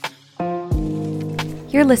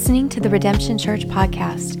You're listening to the Redemption Church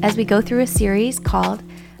podcast as we go through a series called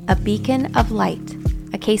A Beacon of Light,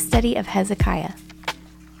 a case study of Hezekiah.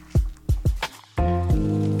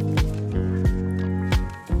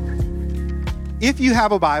 If you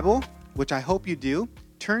have a Bible, which I hope you do,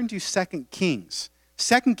 turn to 2 Kings.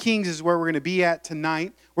 2 Kings is where we're going to be at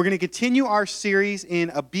tonight. We're going to continue our series in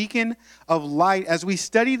A Beacon of Light as we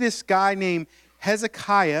study this guy named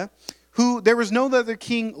Hezekiah, who there was no other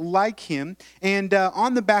king like him. And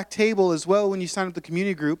on the back table as well, when you sign up the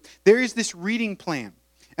community group, there is this reading plan.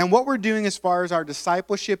 And what we're doing as far as our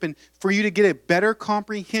discipleship and for you to get a better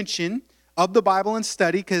comprehension of the Bible and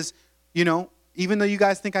study, because, you know, even though you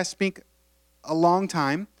guys think I speak a long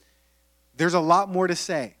time, there's a lot more to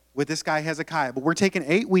say with this guy Hezekiah. But we're taking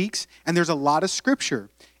 8 weeks, and there's a lot of scripture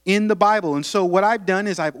in the Bible. And so what I've done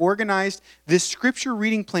is I've organized this scripture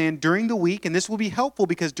reading plan during the week, and this will be helpful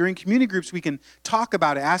because during community groups we can talk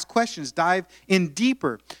about it, ask questions, dive in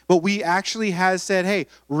deeper. But we actually has said, hey,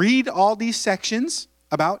 read all these sections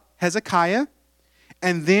about Hezekiah,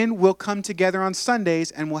 and then we'll come together on Sundays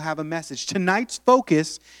and we'll have a message. Tonight's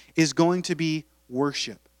focus is going to be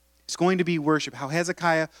worship. It's going to be worship, how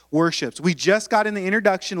Hezekiah worships. We just got in the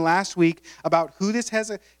introduction last week about who this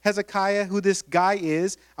Hezekiah, who this guy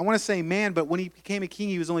is. I want to say man, but when he became a king,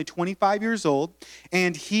 he was only 25 years old.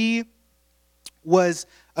 And he was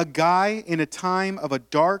a guy in a time of a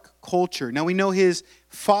dark culture. Now we know his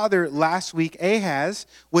father last week, Ahaz,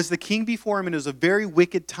 was the king before him, and it was a very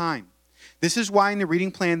wicked time. This is why in the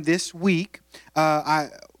reading plan this week,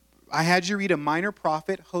 I had you read a minor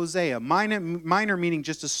prophet, Hosea. Minor meaning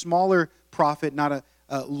just a smaller prophet, not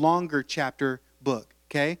a longer chapter book,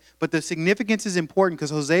 okay? But the significance is important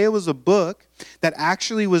because Hosea was a book that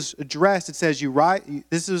actually was addressed. It says,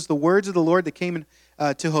 this is the words of the Lord that came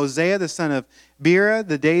to Hosea, the son of Beera,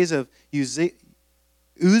 the days of Uzziah.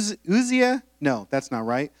 No, that's not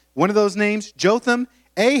right. One of those names, Jotham,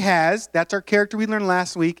 Ahaz, that's our character we learned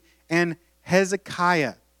last week, and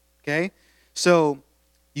Hezekiah, okay? So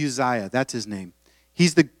Uzziah, that's his name.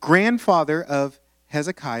 He's the grandfather of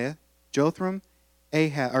Hezekiah, Jotham,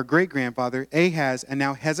 Ahaz, our great-grandfather, Ahaz, and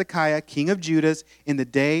now Hezekiah, king of Judah, in the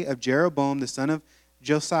day of Jeroboam, the son of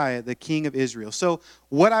Josiah, the king of Israel. So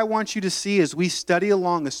what I want you to see as we study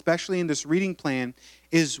along, especially in this reading plan,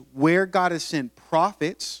 is where God has sent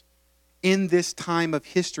prophets in this time of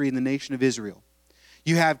history in the nation of Israel.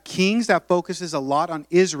 You have Kings that focuses a lot on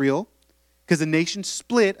Israel, because the nation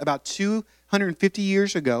split about 250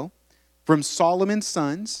 years ago from Solomon's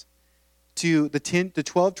sons to the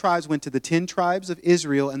 12 tribes went to the 10 tribes of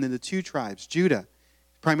Israel and then the 2 tribes, Judah,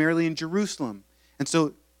 primarily in Jerusalem. And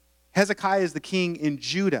so Hezekiah is the king in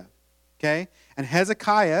Judah, okay? And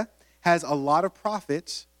Hezekiah has a lot of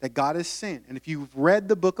prophets that God has sent. And if you've read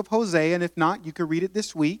the book of Hosea, and if not, you can read it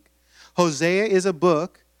this week. Hosea is a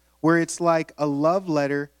book where it's like a love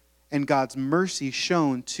letter and God's mercy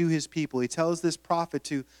shown to his people. He tells this prophet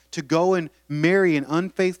to go and marry an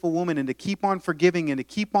unfaithful woman and to keep on forgiving and to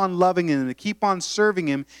keep on loving him and to keep on serving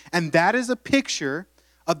him. And that is a picture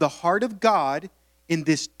of the heart of God in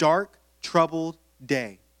this dark, troubled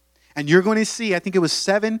day. And you're going to see, I think it was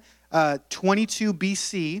 722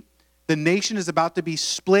 BC, the nation is about to be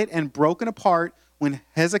split and broken apart when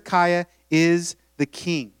Hezekiah is the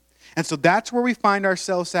king. And so that's where we find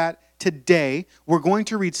ourselves at today. We're going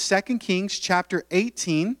to read 2 Kings chapter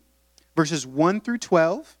 18, verses 1 through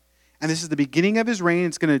 12. And this is the beginning of his reign.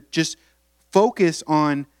 It's going to just focus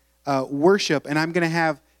on worship. And I'm going to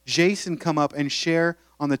have Jason come up and share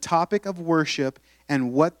on the topic of worship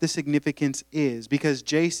and what the significance is. Because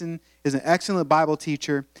Jason is an excellent Bible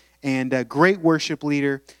teacher and a great worship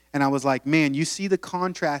leader. And I was like, man, you see the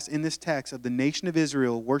contrast in this text of the nation of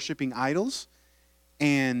Israel worshiping idols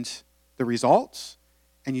and the results.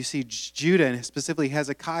 And you see Judah, and specifically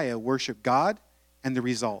Hezekiah, worship God and the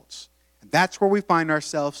results. And that's where we find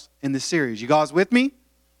ourselves in the series. You guys with me?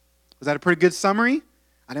 Was that a pretty good summary?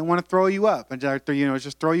 I didn't want to throw you up and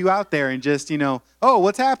just throw you out there and just, oh,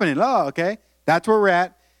 what's happening? Oh, okay. That's where we're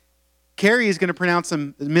at. Carrie is going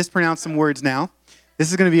to mispronounce some words now.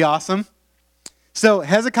 This is going to be awesome. So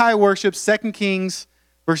Hezekiah worships, 2 Kings,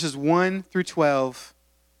 verses 1 through 12.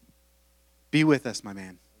 Be with us, my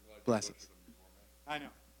man. Bless us. I know.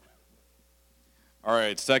 All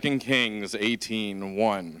right, 2 Kings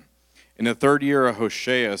 18:1. In the 3rd year of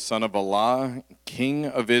Hoshea, son of Elah, king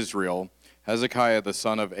of Israel, Hezekiah, the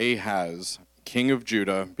son of Ahaz, king of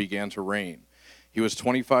Judah, began to reign. He was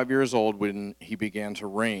 25 years old when he began to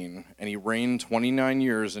reign, and he reigned 29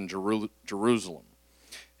 years in Jerusalem.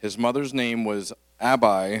 His mother's name was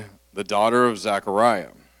Abi, the daughter of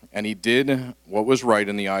Zechariah, and he did what was right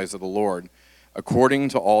in the eyes of the Lord, according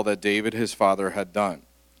to all that David his father had done.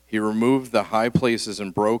 He removed the high places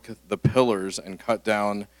and broke the pillars and cut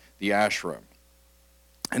down the Asherah.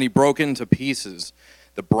 And he broke into pieces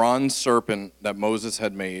the bronze serpent that Moses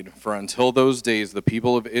had made, for until those days the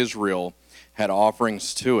people of Israel had made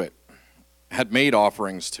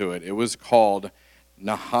offerings to it. It was called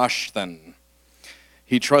Nehushtan.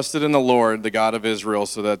 He trusted in the Lord, the God of Israel,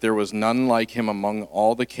 so that there was none like him among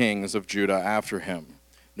all the kings of Judah after him,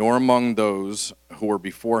 nor among those who were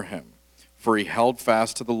before him. For he held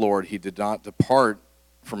fast to the Lord. He did not depart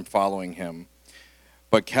from following him,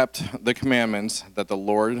 but kept the commandments that the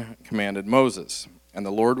Lord commanded Moses. And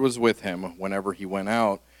the Lord was with him whenever he went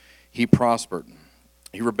out. He prospered.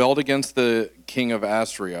 He rebelled against the king of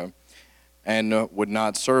Assyria and would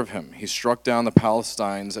not serve him. He struck down the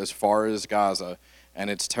Palestinians as far as Gaza and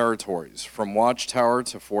its territories, from watchtower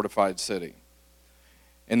to fortified city.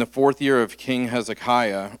 In the 4th year of King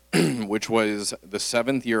Hezekiah, which was the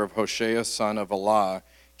 7th year of Hoshea son of Elah,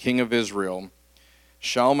 king of Israel,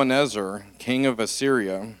 Shalmaneser, king of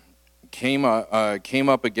Assyria, came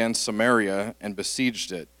up against Samaria and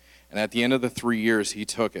besieged it. And at the end of the 3 years he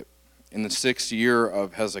took it. In the 6th year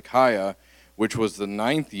of Hezekiah, which was the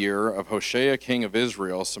 9th year of Hoshea king of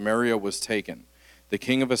Israel, Samaria was taken. The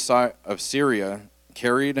king of Syria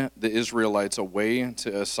carried the Israelites away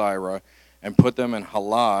to Assyria and put them in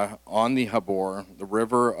Halah on the Habor, the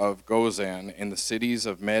river of Gozan, in the cities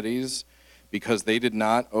of Medes, because they did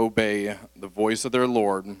not obey the voice of their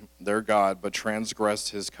Lord, their God, but transgressed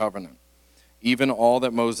his covenant. Even all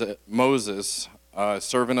that Moses,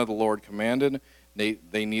 servant of the Lord, commanded,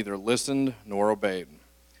 they neither listened nor obeyed.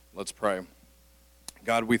 Let's pray.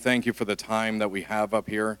 God, we thank you for the time that we have up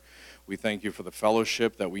here. We thank you for the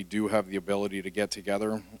fellowship that we do have the ability to get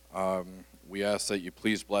together. We ask that you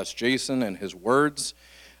please bless Jason and his words.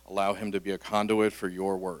 Allow him to be a conduit for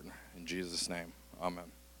your word. In Jesus' name, amen.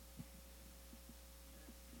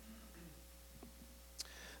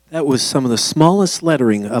 That was some of the smallest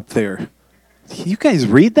lettering up there. You guys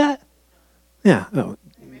read that? Yeah. Oh.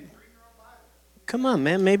 Come on,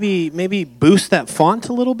 man. Maybe boost that font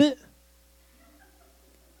a little bit.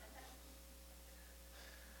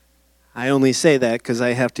 I only say that because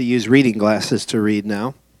I have to use reading glasses to read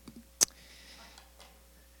now.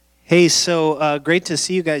 Hey, so great to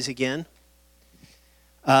see you guys again.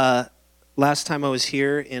 Last time I was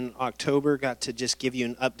here in October, got to just give you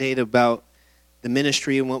an update about the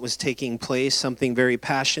ministry and what was taking place, something very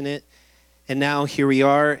passionate. And now here we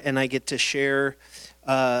are, and I get to share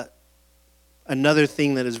another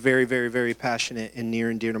thing that is very, very, very passionate and near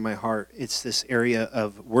and dear to my heart. It's this area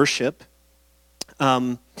of worship.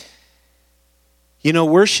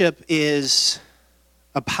 Worship is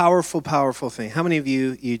a powerful, powerful thing. How many of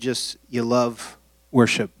you love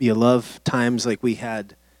worship? You love times like we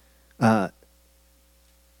had a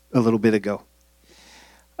little bit ago.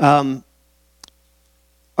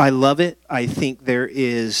 I love it. I think there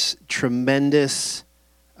is tremendous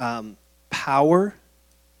power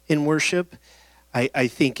in worship. I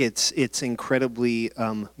think it's incredibly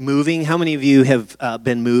moving. How many of you have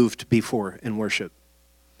been moved before in worship?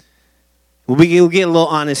 We'll get a little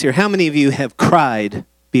honest here. How many of you have cried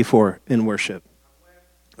before in worship?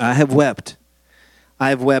 I have wept. I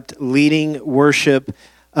have wept leading worship.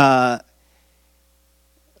 Last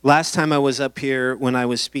time I was up here when I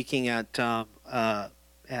was speaking at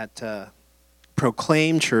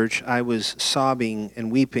Proclaim Church, I was sobbing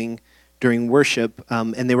and weeping during worship,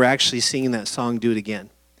 and they were actually singing that song, Do It Again.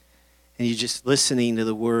 And you're just listening to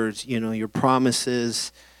the words, your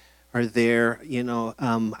promises are there,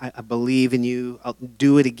 I believe in you, I'll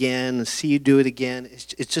do it again, see you do it again. It's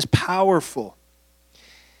just powerful.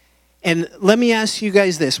 And let me ask you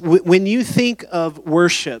guys this. When you think of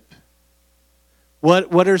worship,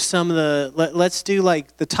 what are some of let's do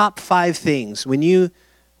like the top 5 things. When you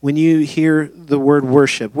hear the word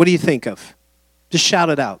worship, what do you think of? Just shout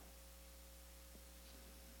it out.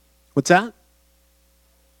 What's that?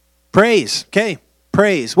 Praise. Okay,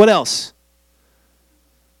 praise. What else?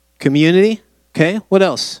 Community. Okay, what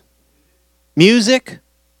else? Music.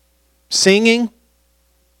 Singing.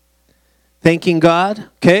 Thanking God.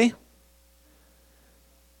 Okay.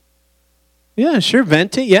 Yeah, sure,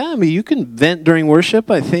 venting. Yeah, you can vent during worship,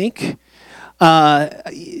 I think.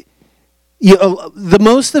 The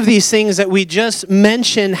most of these things that we just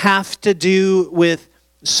mentioned have to do with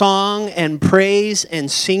song and praise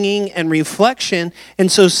and singing and reflection.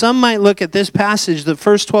 And so some might look at this passage, the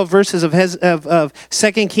first 12 verses of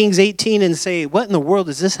 2 Kings 18, and say, what in the world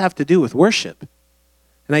does this have to do with worship?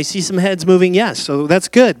 And I see some heads moving yes. So that's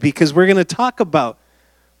good, because we're going to talk about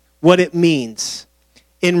what it means.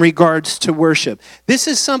 in regards to worship. This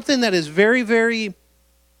is something that is very, very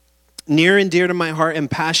near and dear to my heart and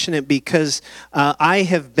passionate because I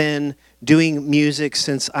have been doing music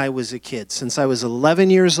since I was a kid. Since I was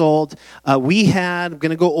 11 years old, I'm going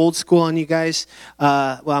to go old school on you guys.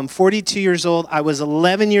 I'm 42 years old. I was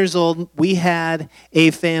 11 years old. We had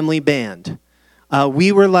a family band.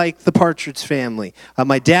 We were like the Partridge Family.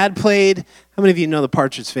 My dad played. How many of you know the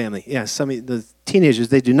Partridge Family? Yeah, some of the teenagers,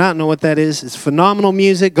 they do not know what that is. It's phenomenal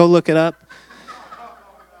music. Go look it up.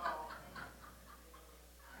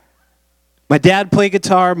 My dad played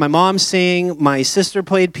guitar, my mom sang, my sister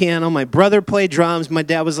played piano, my brother played drums. My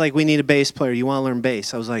dad was like, we need a bass player. You want to learn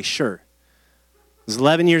bass? I was like, sure. I was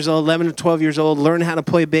 11 years old, 11 or 12 years old, learned how to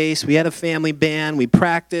play bass. We had a family band. We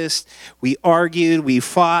practiced. We argued. We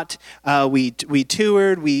fought. We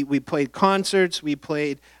toured. We played concerts. We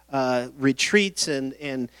played retreats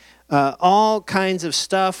and all kinds of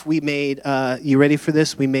stuff. We made, you ready for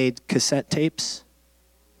this? We made cassette tapes.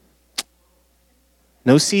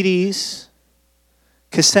 No CDs.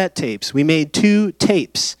 Cassette tapes. We made 2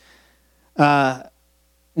 tapes. Now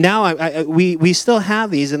we still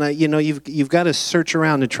have these, and you've got to search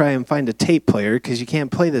around to try and find a tape player because you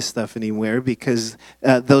can't play this stuff anywhere because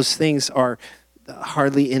those things are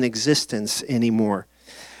hardly in existence anymore.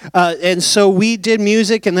 And so we did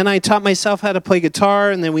music, and then I taught myself how to play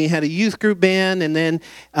guitar, and then we had a youth group band, and then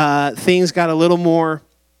things got a little more.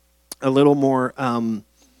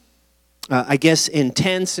 I guess,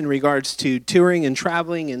 intense in regards to touring and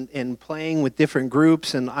traveling and playing with different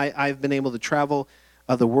groups. And I've been able to travel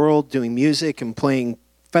the world doing music and playing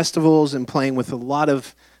festivals and playing with a lot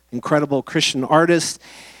of incredible Christian artists.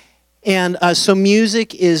 And so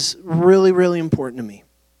music is really, really important to me.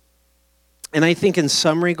 And I think in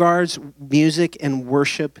some regards, music and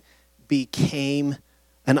worship became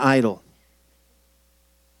an idol.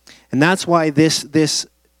 And that's why this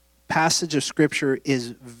passage of Scripture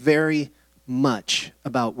is very much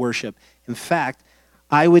about worship. In fact,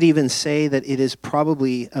 I would even say that it is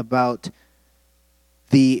probably about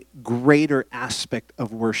the greater aspect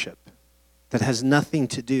of worship that has nothing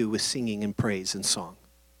to do with singing and praise and song.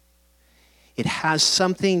 It has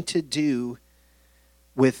something to do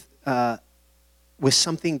with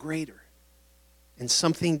something greater and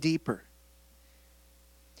something deeper.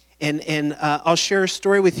 And I'll share a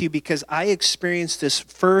story with you because I experienced this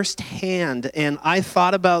firsthand. And I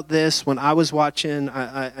thought about this when I was watching.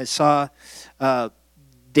 I saw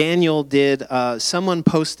Daniel did, someone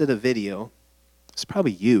posted a video. It's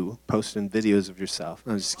probably you posting videos of yourself.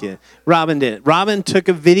 I'm just kidding. Robin did it. Robin took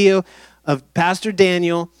a video of Pastor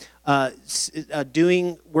Daniel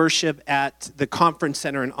doing worship at the conference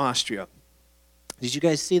center in Austria. Did you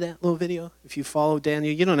guys see that little video? If you follow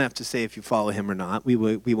Daniel, you don't have to say if you follow him or not. We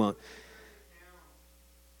won't.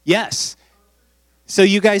 Yes. So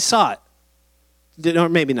you guys saw it. Or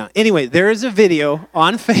maybe not. Anyway, there is a video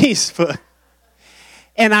on Facebook.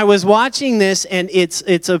 And I was watching this, and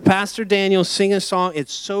it's a Pastor Daniel sing a song.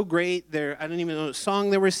 It's so great. I don't even know what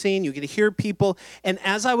song they were singing. You could hear people. And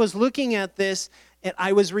as I was looking at this, and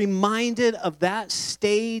I was reminded of that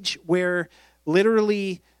stage where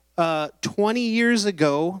literally 20 years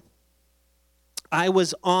ago, I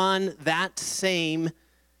was on that same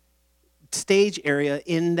stage area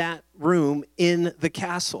in that room in the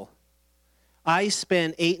castle. I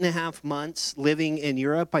spent 8.5 months living in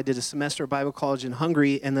Europe. I did a semester of Bible college in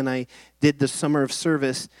Hungary, and then I did the summer of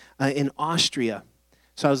service in Austria.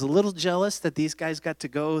 So I was a little jealous that these guys got to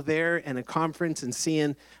go there and a conference and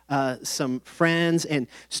seeing some friends and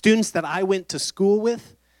students that I went to school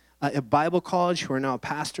with at Bible college who are now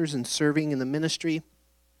pastors and serving in the ministry.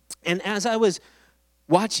 And as I was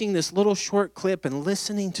watching this little short clip and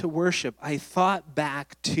listening to worship, I thought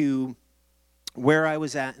back to where I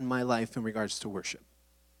was at in my life in regards to worship.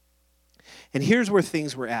 And here's where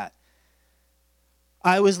things were at.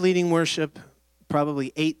 I was leading worship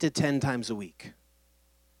probably 8 to 10 times a week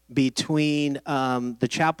between the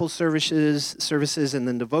chapel services and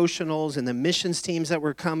the devotionals and the missions teams that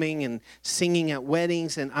were coming and singing at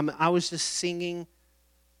weddings. And I was just singing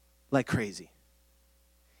like crazy.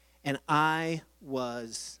 And I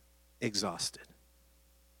was exhausted.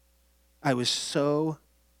 I was so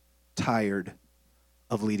tired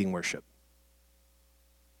of leading worship.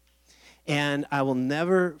 And I will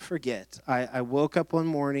never forget, I woke up one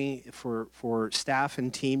morning for staff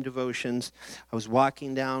and team devotions. I was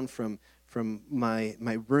walking down from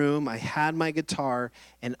my room. I had my guitar,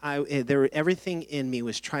 and everything in me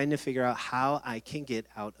was trying to figure out how I can get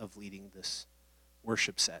out of leading this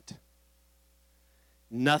worship set.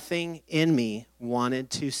 Nothing in me wanted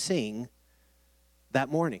to sing that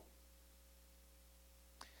morning.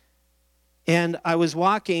 And I was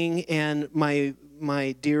walking, and my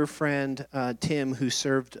dear friend Tim, who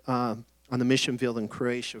served on the mission field in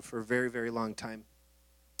Croatia for a very, very long time,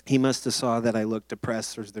 he must have saw that I looked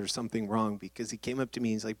depressed or there's something wrong, because he came up to me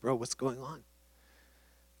and he's like, bro, what's going on?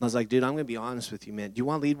 I was like, dude, I'm going to be honest with you, man. Do you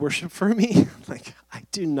want to lead worship for me? Like, I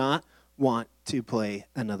do not want to play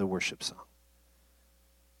another worship song.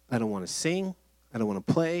 I don't want to sing. I don't want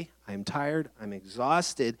to play. I'm tired. I'm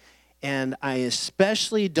exhausted. And I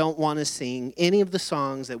especially don't want to sing any of the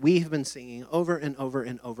songs that we have been singing over and over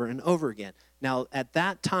and over and over again. Now, at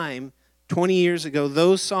that time, 20 years ago,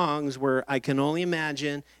 those songs were I Can Only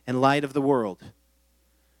Imagine and Light of the World.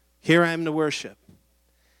 Here I Am to Worship.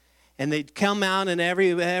 And they'd come out and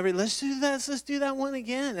every let's do that one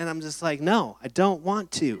again. And I'm just like, no, I don't want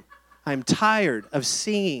to. I'm tired of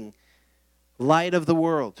singing Light of the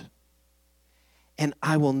World. And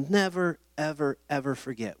I will never, ever, ever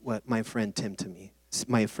forget what my friend Tim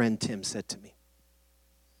said to me.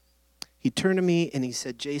 He turned to me and he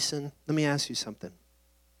said, Jason, let me ask you something.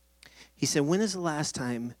 He said, when is the last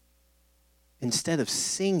time, instead of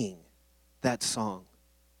singing that song,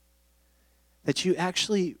 that you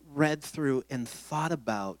actually read through and thought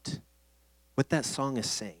about what that song is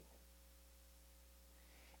saying?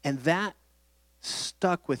 And that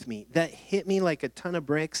stuck with me. That hit me like a ton of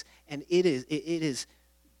bricks, and it is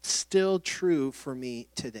still true for me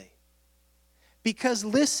today. Because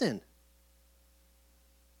listen,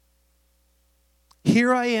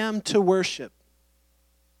 here I am to worship.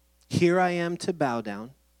 Here I am to bow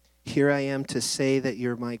down. Here I am to say that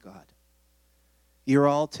you're my God. You're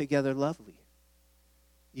altogether lovely.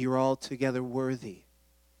 You're altogether worthy.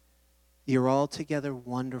 You're altogether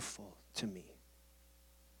wonderful to me.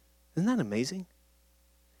 Isn't that amazing?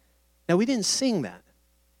 Now, we didn't sing that.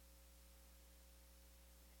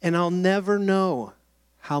 And I'll never know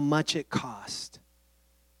how much it cost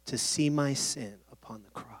to see my sin upon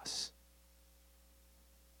the cross.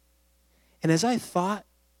 And as I thought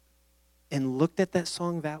and looked at that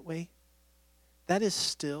song that way, that is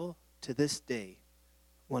still, to this day,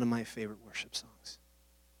 one of my favorite worship songs.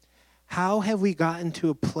 How have we gotten to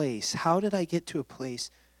a place, how did I get to a place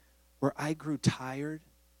where I grew tired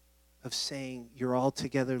of saying, you're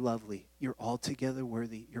altogether lovely, you're altogether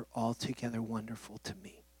worthy, you're altogether wonderful to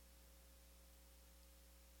me?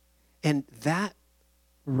 And that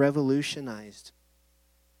revolutionized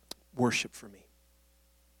worship for me.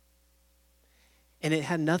 And it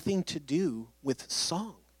had nothing to do with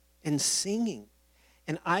song and singing.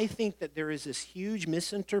 And I think that there is this huge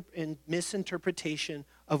misinterpretation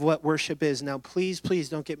of what worship is. Now, please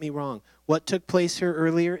don't get me wrong. What took place here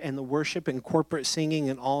earlier and the worship and corporate singing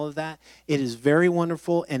and all of that, it is very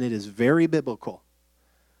wonderful and it is very biblical.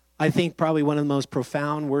 I think probably one of the most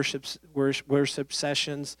profound worship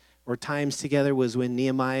sessions or times together was when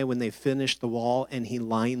Nehemiah, when they finished the wall and he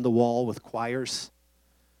lined the wall with choirs.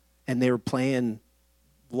 And they were playing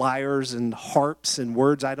lyres and harps and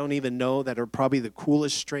words I don't even know that are probably the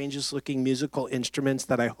coolest, strangest looking musical instruments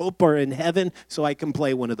that I hope are in heaven so I can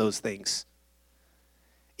play one of those things.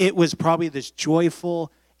 It was probably this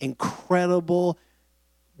joyful, incredible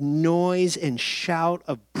noise and shout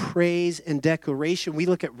of praise and declaration. We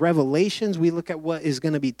look at Revelations, we look at what is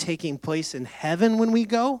going to be taking place in heaven when we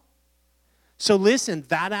go. So listen,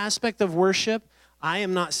 that aspect of worship, I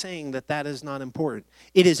am not saying that that is not important.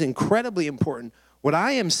 It is incredibly important. What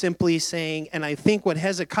I am simply saying, and I think what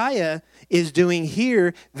Hezekiah is doing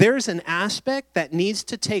here, there's an aspect that needs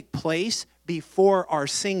to take place before our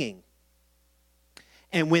singing.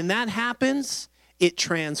 And when that happens, it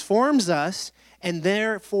transforms us, and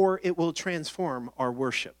therefore it will transform our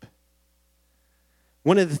worship.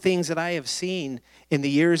 One of the things that I have seen in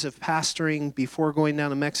the years of pastoring before going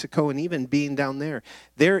down to Mexico and even being down there,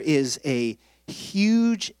 there is a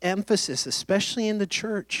huge emphasis, especially in the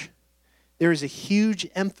church. There is a huge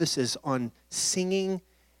emphasis on singing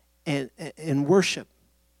and worship.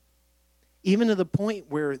 Even to the point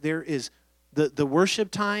where there is the worship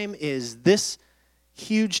time is this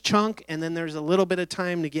huge chunk, and then there's a little bit of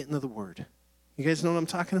time to get into the Word. You guys know what I'm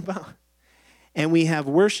talking about? And we have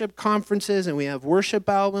worship conferences, and we have worship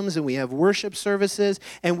albums, and we have worship services,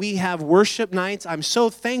 and we have worship nights. I'm so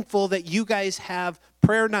thankful that you guys have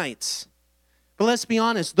prayer nights. But let's be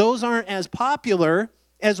honest, those aren't as popular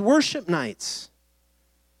as worship nights.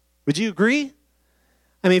 Would you agree?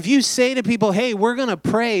 I mean, if you say to people, hey, we're going to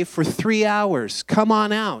pray for 3 hours, come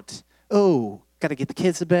on out. Oh, got to get the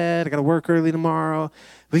kids to bed. I got to work early tomorrow.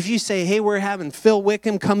 But if you say, hey, we're having Phil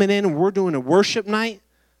Wickham coming in and we're doing a worship night,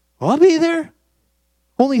 well, I'll be there.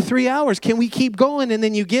 Only 3 hours. Can we keep going? And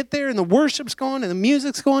then you get there and the worship's going and the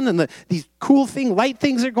music's going and these cool light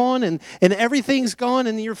things are going and everything's going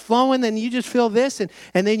and you're flowing and you just feel this. And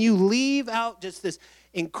then you leave out just this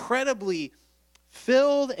incredibly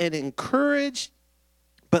filled and encouraged.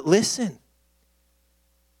 But listen,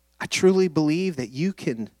 I truly believe that you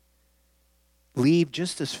can leave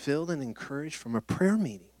just as filled and encouraged from a prayer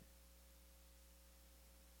meeting.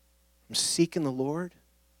 From seeking the Lord,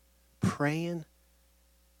 praying,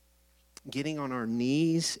 getting on our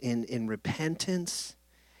knees in repentance.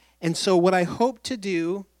 And so what I hope to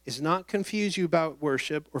do is not confuse you about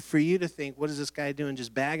worship or for you to think, what is this guy doing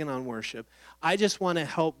just bagging on worship? I just want to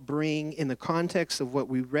help bring, in the context of what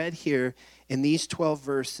we read here in these 12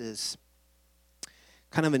 verses,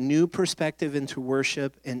 kind of a new perspective into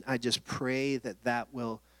worship, and I just pray that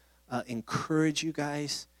will encourage you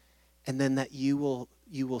guys, and then that you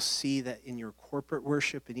will see that in your corporate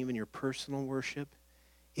worship and even your personal worship,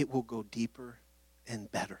 it will go deeper and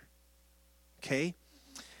better. Okay?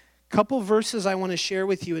 Couple verses I want to share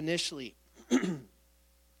with you initially.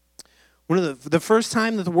 One of the first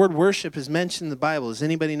time that the word worship is mentioned in the Bible, does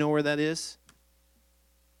anybody know where that is?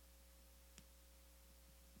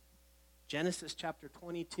 Genesis chapter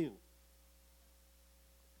 22.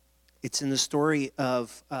 It's in the story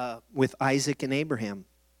of with Isaac and Abraham.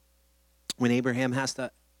 When Abraham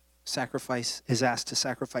is asked to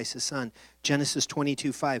sacrifice his son. Genesis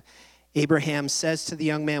 22:5. Abraham says to the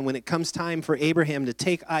young man, when it comes time for Abraham to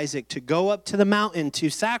take Isaac to go up to the mountain to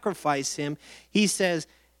sacrifice him, he says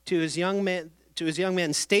to his young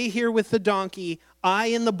man, stay here with the donkey. I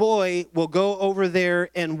and the boy will go over there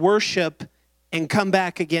and worship and come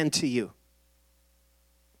back again to you.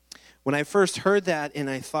 When I first heard that, and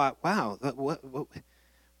I thought, wow,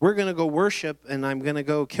 we're going to go worship, and I'm going to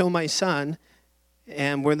go kill my son,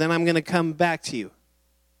 and then I'm going to come back to you.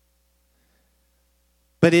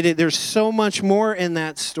 But there's so much more in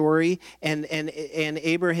that story, and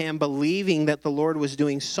Abraham believing that the Lord was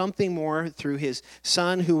doing something more through his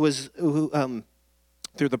son, through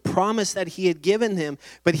the promise that he had given him,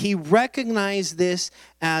 but he recognized this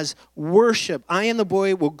as worship. I and the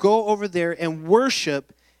boy will go over there and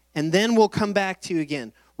worship, and then we'll come back to you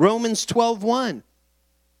again. Romans 12:1.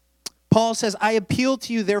 Paul says, I appeal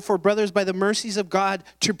to you, therefore, brothers, by the mercies of God,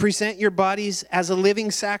 to present your bodies as a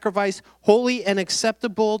living sacrifice, holy and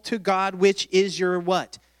acceptable to God, which is your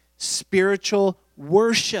what? Spiritual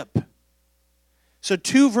worship. So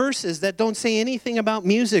 2 verses that don't say anything about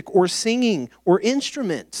music or singing or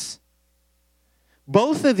instruments.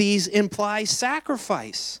 Both of these imply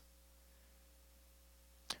sacrifice.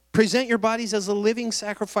 Present your bodies as a living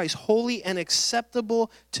sacrifice, holy and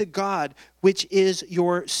acceptable to God, which is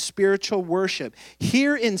your spiritual worship.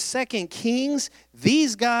 Here in 2 Kings,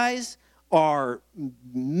 these guys are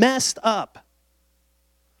messed up.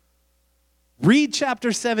 Read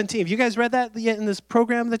chapter 17. Have you guys read that yet in this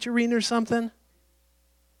program that you're reading or something?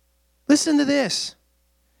 Listen to this.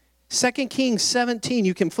 2 Kings 17.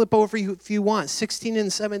 You can flip over if you want. 16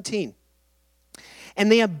 and 17. And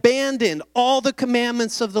they abandoned all the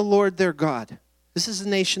commandments of the Lord their God. This is the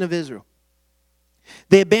nation of Israel.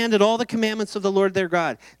 They abandoned all the commandments of the Lord their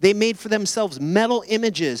God. They made for themselves metal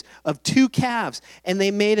images of 2 calves, and they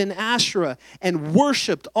made an Asherah and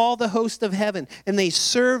worshipped all the host of heaven. And they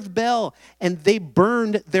served Baal, and they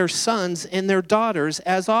burned their sons and their daughters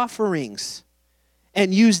as offerings,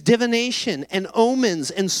 and used divination and omens,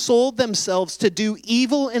 and sold themselves to do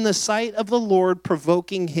evil in the sight of the Lord,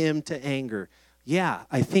 provoking him to anger. Yeah,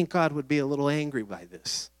 I think God would be a little angry by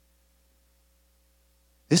this.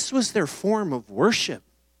 This was their form of worship.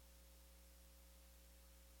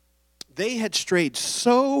 They had strayed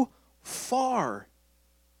so far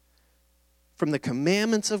from the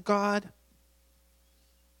commandments of God,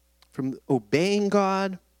 from obeying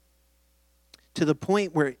God, to the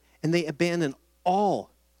point where, and they abandoned all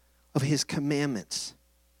of his commandments.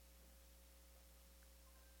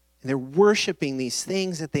 And they're worshiping these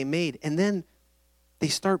things that they made, and then they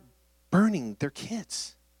start burning their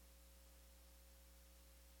kids.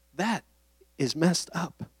 That is messed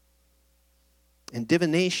up. And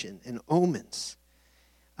divination and omens.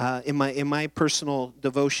 In my personal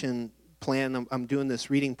devotion plan, I'm doing this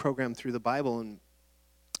reading program through the Bible, and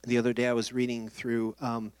the other day I was reading through,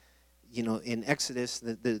 in Exodus,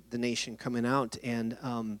 the nation coming out,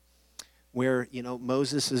 and where,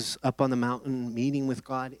 Moses is up on the mountain meeting with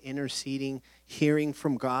God, interceding, hearing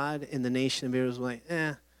from God, and the nation of Israel is like,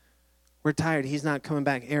 we're tired. He's not coming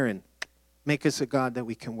back. Aaron, make us a God that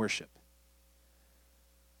we can worship.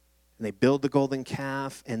 And they build the golden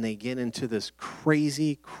calf, and they get into this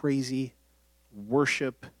crazy, crazy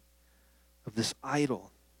worship of this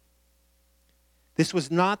idol. This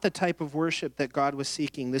was not the type of worship that God was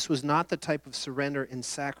seeking. This was not the type of surrender and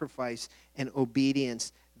sacrifice and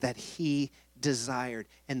obedience that he desired.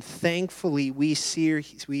 And thankfully, we see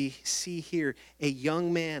here a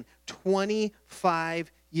young man,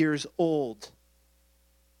 25 years old,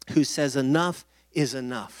 who says enough is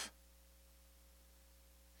enough.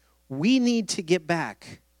 We need to get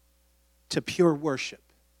back to pure worship.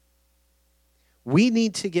 We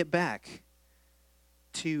need to get back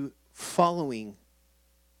to following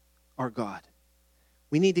our God.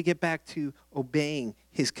 We need to get back to obeying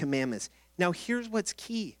his commandments. Now, here's what's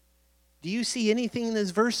key. Do you see anything in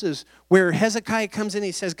these verses where Hezekiah comes in and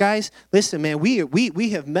he says, guys, listen, man, we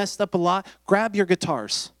have messed up a lot. Grab your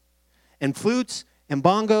guitars and flutes and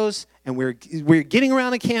bongos, and we're getting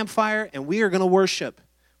around a campfire, and we are going to worship.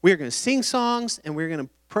 We are going to sing songs, and we're going to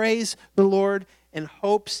praise the Lord in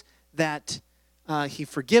hopes that he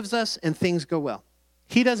forgives us and things go well.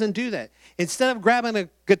 He doesn't do that. Instead of grabbing a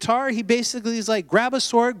guitar, he basically is like, grab a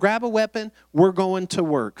sword, grab a weapon, we're going to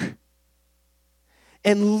work.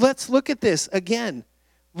 And let's look at this again.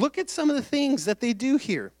 Look at some of the things that they do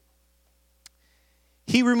here.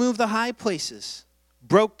 He removed the high places,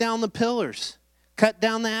 broke down the pillars, cut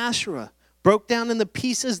down the Asherah, broke down into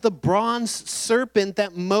pieces the bronze serpent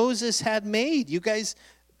that Moses had made. You guys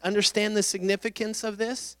understand the significance of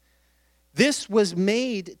this? This was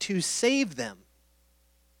made to save them.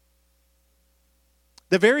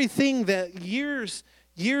 The very thing that years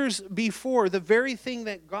before, the very thing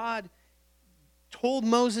that God told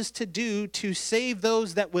Moses to do to save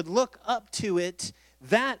those that would look up to it,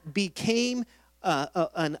 that became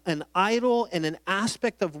an idol and an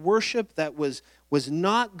aspect of worship that was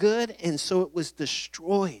not good, and so it was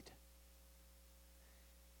destroyed.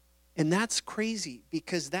 And that's crazy,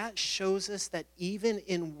 because that shows us that even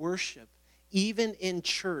in worship, even in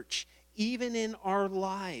church, even in our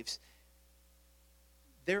lives,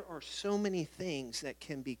 there are so many things that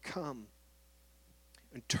can become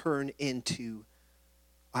and turn into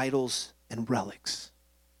idols and relics.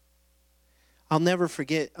 I'll never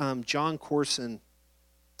forget John Corson.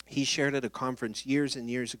 He shared at a conference years and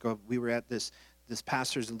years ago. We were at this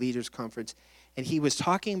pastors and leaders conference, and he was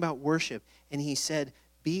talking about worship, and he said,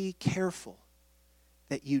 be careful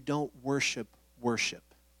that you don't worship worship.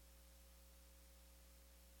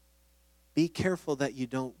 Be careful that you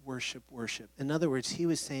don't worship worship. In other words, he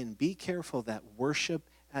was saying, be careful that worship,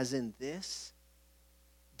 as in this,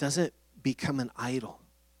 doesn't become an idol.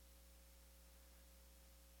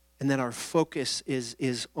 And that our focus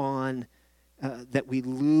is on, that we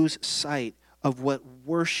lose sight of what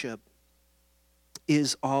worship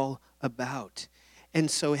is all about. And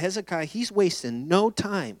so Hezekiah, he's wasting no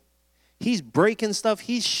time. He's breaking stuff.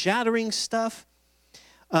 He's shattering stuff.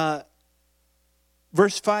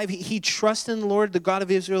 Verse 5, he trusted in the Lord, the God of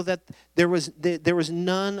Israel, that there was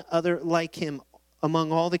none other like him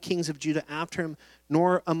among all the kings of Judah after him,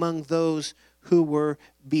 nor among those who were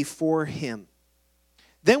before him.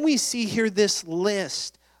 Then we see here this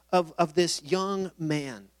list of this young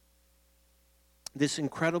man, this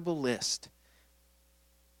incredible list.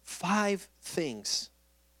 5 things.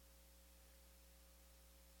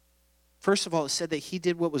 First of all, it said that he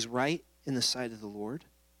did what was right in the sight of the Lord.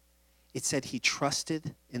 It said he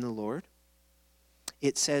trusted in the Lord.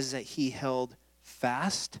 It says that he held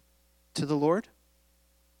fast to the Lord.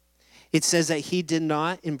 It says that he did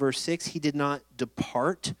not, in verse 6, he did not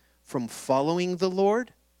depart from following the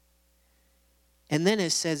Lord. And then it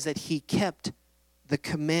says that he kept the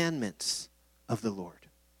commandments of the Lord.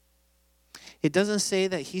 It doesn't say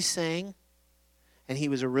that he sang and he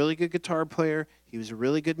was a really good guitar player. He was a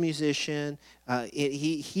really good musician.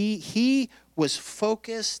 He was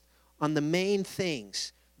focused on the main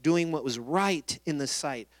things, doing what was right in the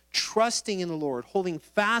sight, trusting in the Lord, holding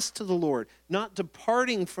fast to the Lord, not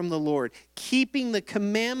departing from the Lord, keeping the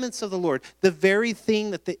commandments of the Lord, the very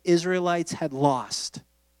thing that the Israelites had lost.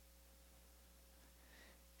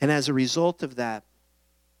 And as a result of that,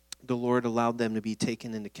 the Lord allowed them to be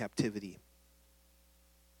taken into captivity.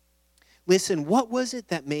 Listen, what was it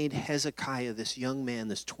that made Hezekiah, this young man,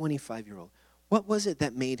 this 25-year-old, what was it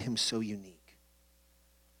that made him so unique?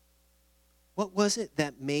 What was it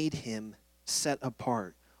that made him set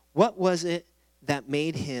apart? What was it that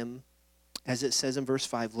made him, as it says in verse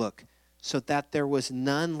 5, look, so that there was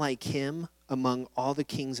none like him among all the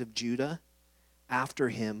kings of Judah after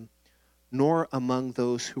him, nor among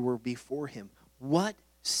those who were before him. What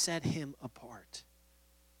set him apart?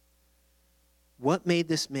 What made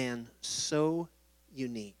this man so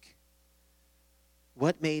unique?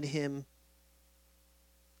 What made him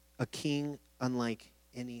a king unlike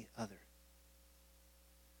any other?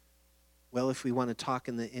 Well, if we want to talk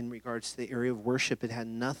in regards to the area of worship, it had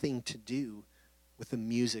nothing to do with the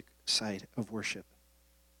music side of worship.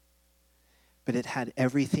 But it had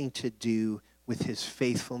everything to do with his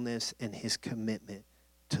faithfulness and his commitment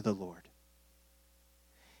to the Lord.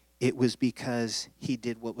 It was because he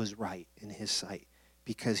did what was right in his sight,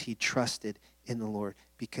 because he trusted in the Lord,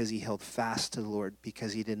 because he held fast to the Lord,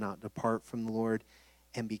 because he did not depart from the Lord,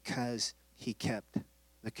 and because he kept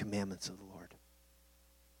the commandments of the Lord.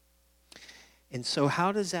 And so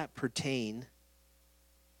how does that pertain,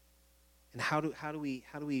 and how do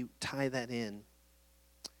we tie that in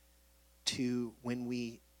to when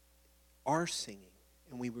we are singing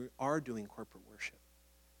and we are doing corporate worship?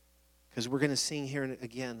 Because we're going to sing here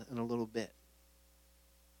again in a little bit.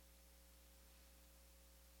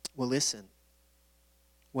 Well, listen.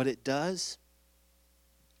 What it does,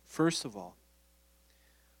 first of all,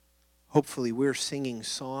 hopefully we're singing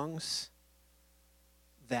songs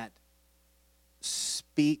that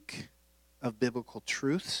speak of biblical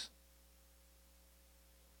truths.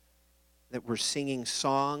 That we're singing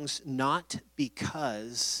songs not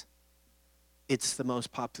because it's the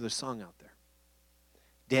most popular song out there.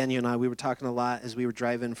 Daniel and I, we were talking a lot as we were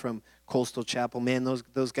driving from Coastal Chapel. Man,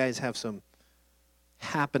 those guys have some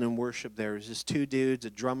happening worship there. It was just two dudes, a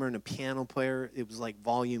drummer and a piano player. It was like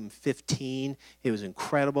volume 15. It was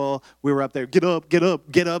incredible. We were up there, get up, get up,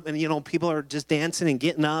 get up. And, people are just dancing and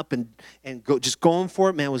getting up and just going for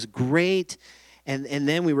it. Man, it was great. And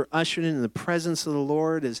then we were ushered into the presence of the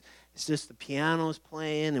Lord as it's just the piano's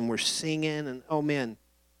playing and we're singing. And, oh, man,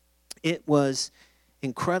 it was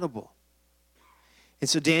incredible. And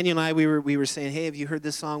so Daniel and I, we were saying, hey, have you heard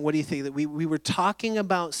this song? What do you think? That we were talking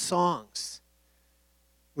about songs.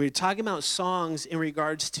 We were talking about songs in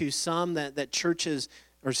regards to some that churches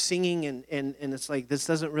are singing, and it's like, this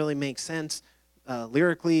doesn't really make sense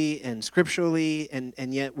lyrically and scripturally,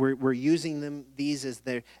 and yet we're using these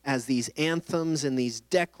as these anthems and these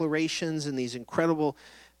declarations and these incredible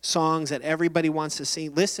songs that everybody wants to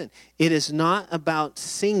sing. Listen, it is not about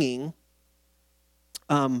singing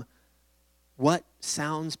what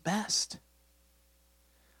sounds best.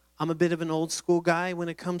 I'm a bit of an old school guy when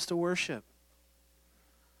it comes to worship.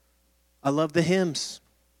 I love the hymns.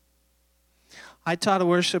 I taught a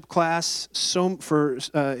worship class for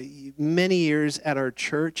many years at our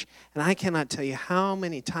church, and I cannot tell you how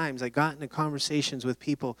many times I got into conversations with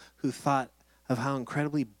people who thought of how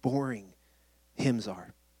incredibly boring hymns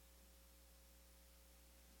are.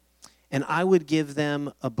 And I would give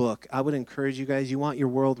them a book. I would encourage you guys, you want your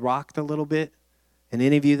world rocked a little bit? And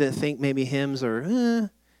any of you that think maybe hymns are,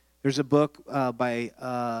 there's a book by,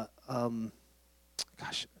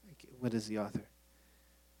 what is the author?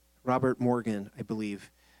 Robert Morgan, I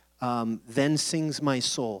believe. Then Sings My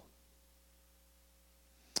Soul.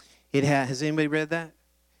 Has anybody read that?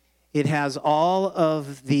 It has all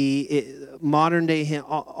of the modern day,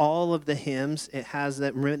 all of the hymns. It has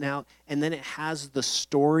that written out. And then it has the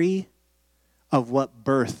story of what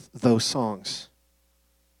birthed those songs.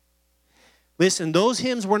 Listen, those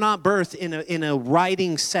hymns were not birthed in a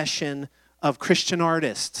writing session of Christian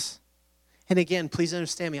artists. And again, please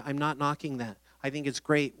understand me, I'm not knocking that. I think it's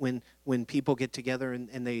great when people get together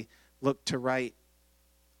and they look to write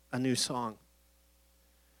a new song.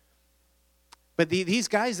 But these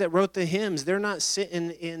guys that wrote the hymns, they're not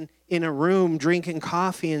sitting in a room drinking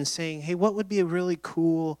coffee and saying, hey, what would be a really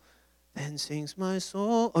cool, then sings my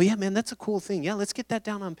soul. Oh, yeah, man, that's a cool thing. Yeah, let's get that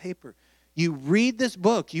down on paper. You read this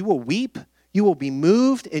book, you will weep, you will be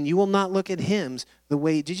moved, and you will not look at hymns the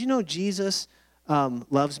way, did you know Jesus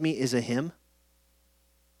loves me is a hymn?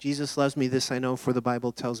 Jesus loves me, this I know, for the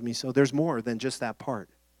Bible tells me so. There's more than just that part.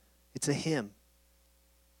 It's a hymn.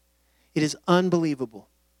 It is unbelievable.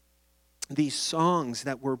 These songs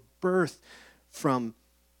that were birthed from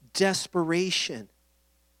desperation,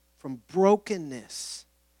 from brokenness.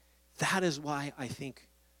 That is why I think,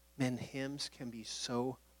 hymns can be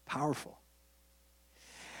so powerful.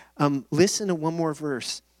 Listen to one more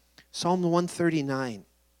verse. Psalm 139.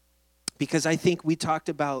 Because I think we talked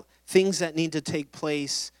about things that need to take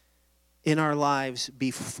place in our lives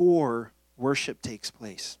before worship takes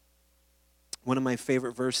place. One of my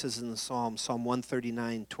favorite verses in the Psalm, Psalm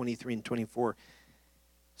 139, 23 and 24.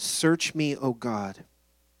 Search me, O God,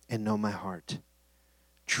 and know my heart.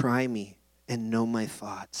 Try me and know my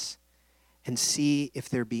thoughts. And see if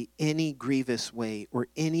there be any grievous way or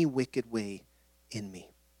any wicked way in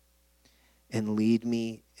me. And lead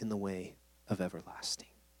me in the way of everlasting.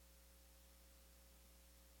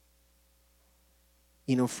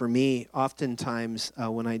 For me, oftentimes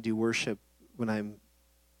when I do worship, when I'm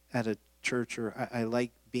at a church, or I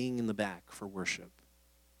like being in the back for worship.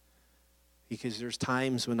 because there's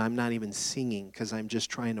times when I'm not even singing because I'm just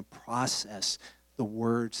trying to process the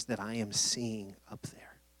words that I am seeing up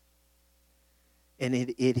there. And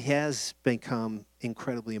it has become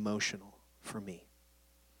incredibly emotional for me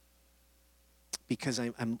because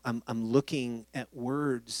I'm looking at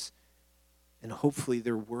words, and hopefully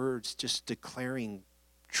they're words just declaring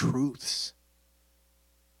truths,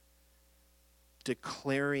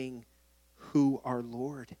 declaring who our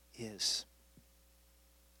Lord is.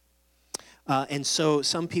 And so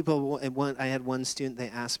some people, I had one student, they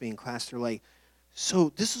asked me in class, they're like,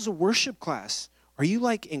 so this is a worship class. Are you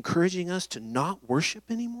like encouraging us to not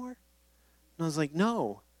worship anymore? And I was like,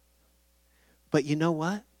 no. But you know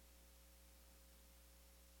what?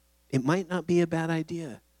 It might not be a bad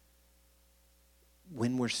idea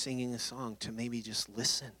when we're singing a song to maybe just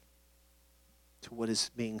listen to what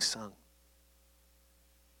is being sung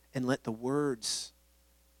and let the words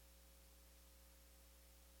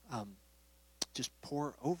just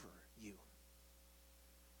pour over you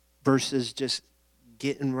versus just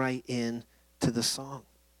getting right in to the song.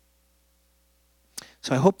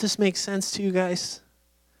 So I hope this makes sense to you guys.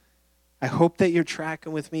 I hope that you're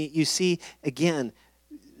tracking with me. You see, again,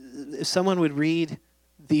 if someone would read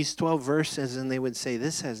these 12 verses and they would say,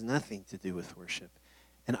 this has nothing to do with worship.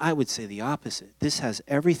 And I would say the opposite. This has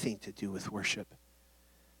everything to do with worship.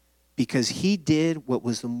 Because he did what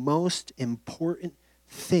was the most important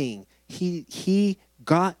thing. He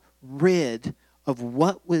got rid of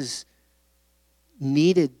what was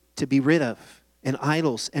needed to be rid of, and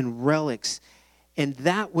idols and relics. And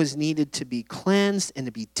that was needed to be cleansed and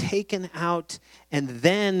to be taken out, and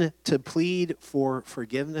then to plead for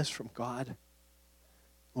forgiveness from God.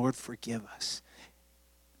 Lord, forgive us.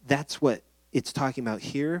 That's what it's talking about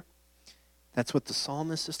here. That's what the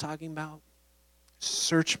psalmist is talking about.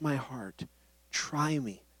 Search my heart. Try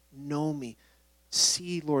me. Know me.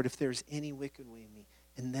 See, Lord, if there's any wicked way in me,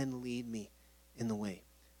 and then lead me in the way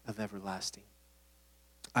of everlasting.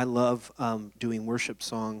 I love doing worship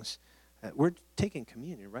songs. We're taking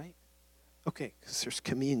communion, right? Okay, because there's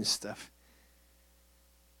communion stuff.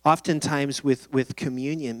 Oftentimes with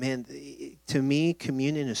communion, man, to me,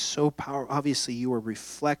 communion is so powerful. Obviously, you are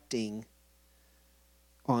reflecting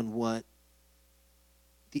on what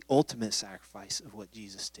the ultimate sacrifice of what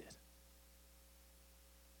Jesus did.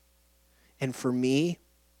 And for me,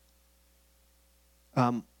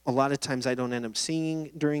 a lot of times I don't end up singing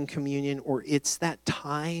during communion, or it's that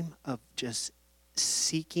time of just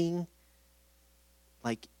seeking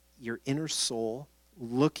like your inner soul,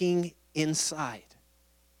 looking inside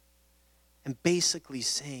and basically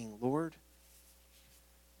saying, Lord,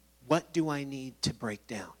 what do I need to break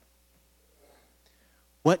down?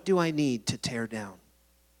 What do I need to tear down?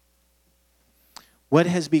 What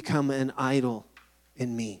has become an idol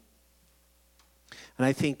in me? And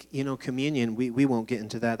I think, communion, we won't get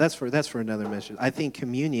into that. That's for another message. I think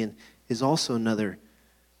communion is also another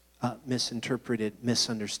misinterpreted,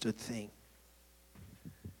 misunderstood thing.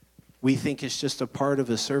 We think it's just a part of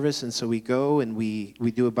a service, and so we go and we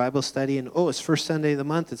do a Bible study, and it's first Sunday of the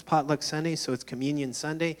month, it's Potluck Sunday, so it's Communion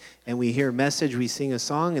Sunday, and we hear a message, we sing a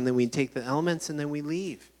song, and then we take the elements, and then we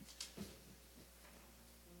leave.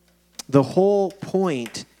 The whole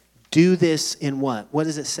point, do this in what? What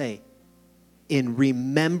does it say? In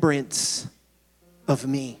remembrance of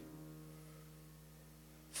me.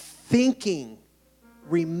 Thinking,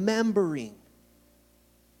 remembering.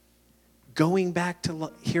 Going back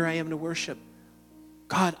to, here I am to worship.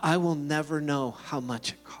 God, I will never know how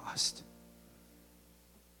much it cost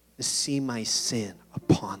to see my sin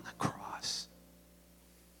upon the cross.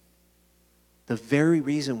 The very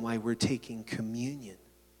reason why we're taking communion.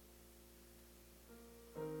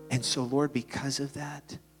 And so, Lord, because of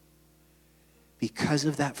that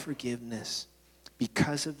forgiveness,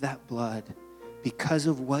 because of that blood, because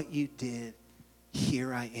of what you did,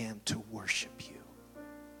 here I am to worship you.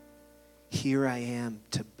 Here I am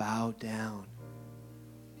to bow down.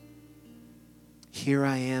 Here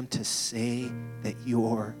I am to say that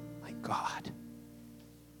you're my God.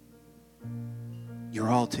 You're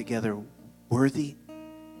altogether worthy.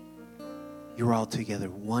 You're altogether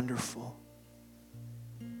wonderful.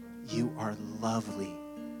 You are lovely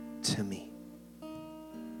to me.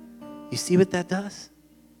 You see what that does?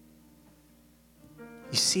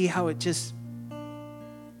 You see how it just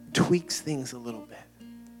tweaks things a little bit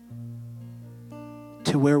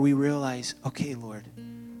to where we realize, okay, Lord,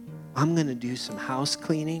 I'm going to do some house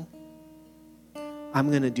cleaning. I'm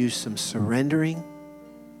going to do some surrendering.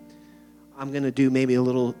 I'm going to do maybe a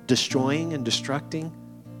little destroying and destructing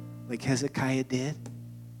like Hezekiah did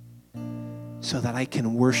so that I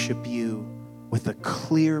can worship you with a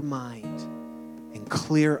clear mind and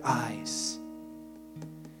clear eyes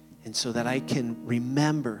and so that I can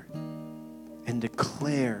remember and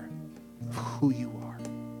declare who you are.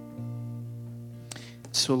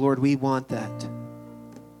 So, Lord, we want that.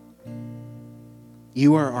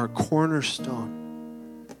 You are our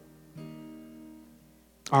cornerstone.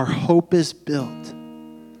 Our hope is built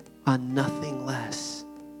on nothing less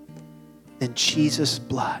than Jesus'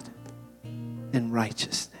 blood and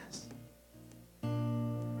righteousness.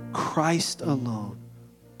 Christ alone,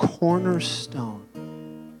 cornerstone,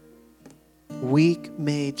 weak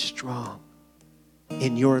made strong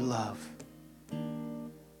in your love.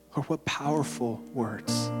 Or what powerful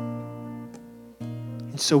words.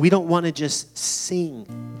 And so we don't want to just sing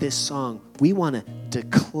this song. We want to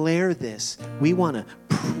declare this. We want to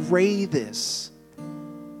pray this.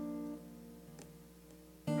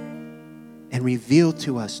 And reveal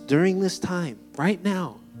to us during this time, right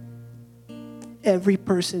now, every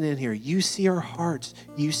person in here, you see our hearts,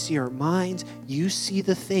 you see our minds, you see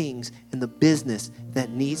the things and the business that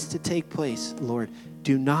needs to take place. Lord,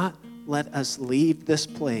 do not let us leave this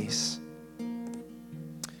place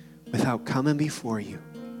without coming before you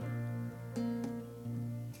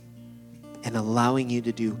and allowing you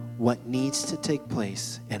to do what needs to take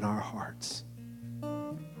place in our hearts.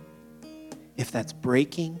 If that's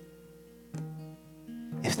breaking,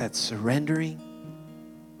 if that's surrendering,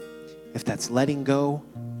 if that's letting go,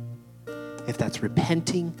 if that's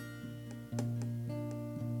repenting,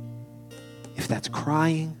 if that's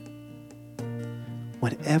crying,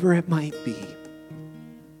 whatever it might be,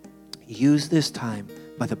 use this time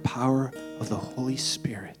by the power of the Holy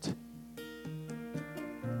Spirit.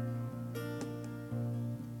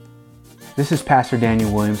 This is Pastor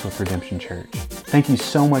Daniel Williams with Redemption Church. Thank you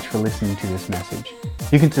so much for listening to this message.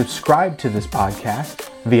 You can subscribe to this podcast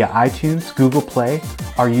via iTunes, Google Play,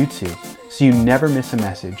 or YouTube so you never miss a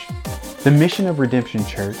message. The mission of Redemption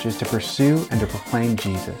Church is to pursue and to proclaim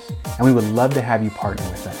Jesus, and we would love to have you partner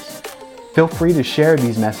with us. Feel free to share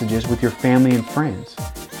these messages with your family and friends.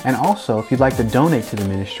 And also, if you'd like to donate to the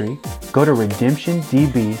ministry, go to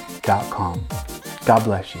redemptiondb.com. God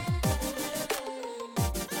bless you.